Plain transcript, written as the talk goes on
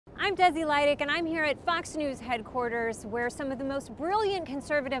I'm Desi Lydic, and I'm here at Fox News headquarters, where some of the most brilliant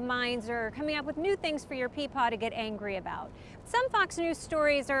conservative minds are coming up with new things for your peepaw to get angry about. Some Fox News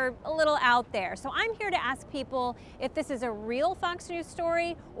stories are a little out there, so I'm here to ask people if this is a real Fox News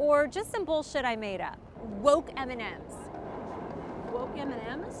story or just some bullshit I made up. Woke M&ms. Woke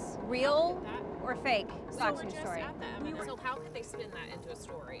M&ms? Real or fake Fox News story? At the M&ms, so how could they spin that into a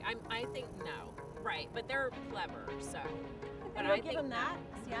story? I think no. Right, but they're clever, so. But I give them that?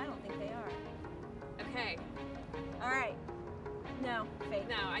 See, I don't think they are. Okay. All right. No, fake.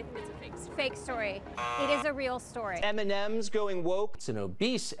 No, I think it's a fake story. Fake story. It is a real story. M&Ms going woke. It's an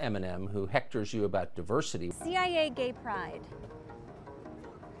obese M&M who hectors you about diversity. CIA gay pride.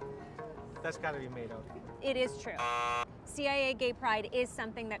 That's got to be made up. It is true. CIA gay pride is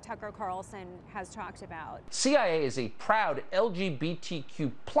something that Tucker Carlson has talked about. CIA is a proud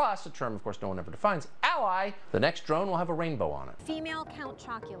LGBTQ+, a term of course no one ever defines, ally. The next drone will have a rainbow on it. Female Count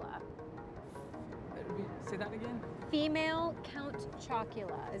Chocula. Say that again? Female Count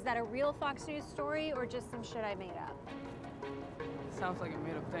Chocula. Is that a real Fox News story or just some shit I made up? Sounds like a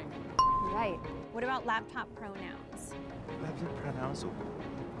made up thing. Right. What about laptop pronouns? Laptop pronouns?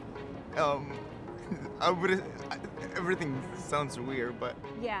 Everything sounds weird, but...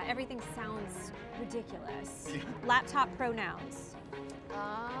 Yeah, everything sounds ridiculous. Laptop pronouns.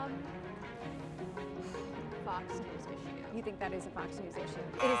 Fox News issue. You think that is a Fox News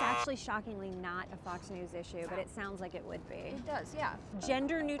issue? It is actually shockingly not a Fox News issue, but it sounds like it would be. It does, yeah.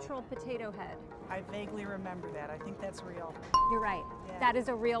 Gender neutral potato head. I vaguely remember that. I think that's real. You're right. Yeah. That is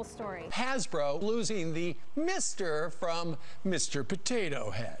a real story. Hasbro losing the Mr. from Mr. Potato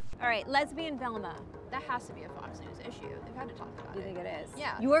Head. All right, lesbian Velma. That has to be a Fox News issue. They've had to talk about You it. think it is?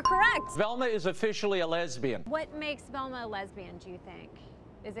 Yeah. You are correct. Velma is officially a lesbian. What makes Velma a lesbian, do you think?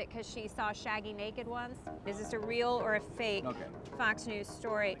 Is it because she saw Shaggy naked once? Is this a real or a fake Fox News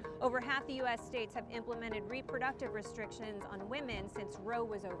story? Over half the U.S. states have implemented reproductive restrictions on women since Roe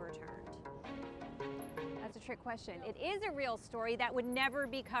was overturned. That's a trick question. It is a real story that would never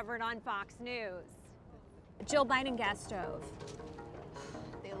be covered on Fox News. Jill Biden gas stove.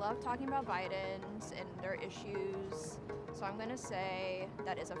 They love talking about Biden's and their issues, so I'm gonna say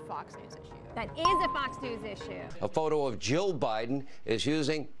that is a Fox News issue. That is a Fox News issue. A photo of Jill Biden is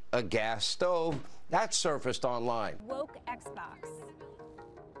using a gas stove. That surfaced online. Woke Xbox.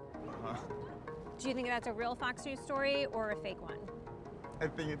 Do you think that's a real Fox News story or a fake one? I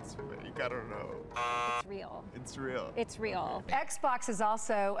think it's fake. I don't know. It's real. It's real. It's real. Xbox has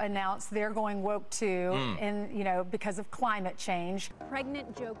also announced they're going woke too, because of climate change.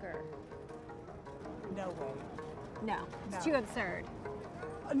 Pregnant Joker. No way. No, it's too absurd.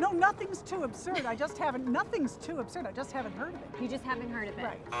 No, nothing's too absurd. Nothing's too absurd. I just haven't heard of it. You just haven't heard of it.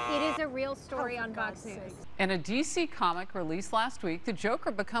 Right. It is a real story on Fox News. In a DC comic released last week, the Joker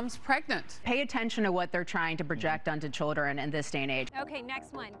becomes pregnant. Pay attention to what they're trying to project onto children in this day and age. Okay,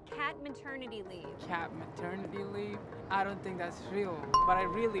 next one. Cat maternity leave. Cat maternity leave? I don't think that's real, but I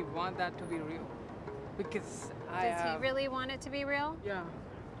really want that to be real. Because Does he really want it to be real? Yeah.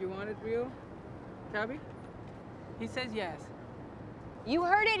 You want it real, Cabby? He says yes. You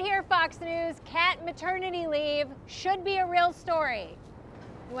heard it here, Fox News. Cat maternity leave should be a real story.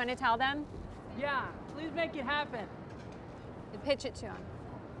 You want to tell them? Yeah, please make it happen. You pitch it to them.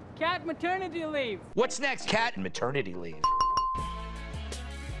 Cat maternity leave. What's next? Cat maternity leave.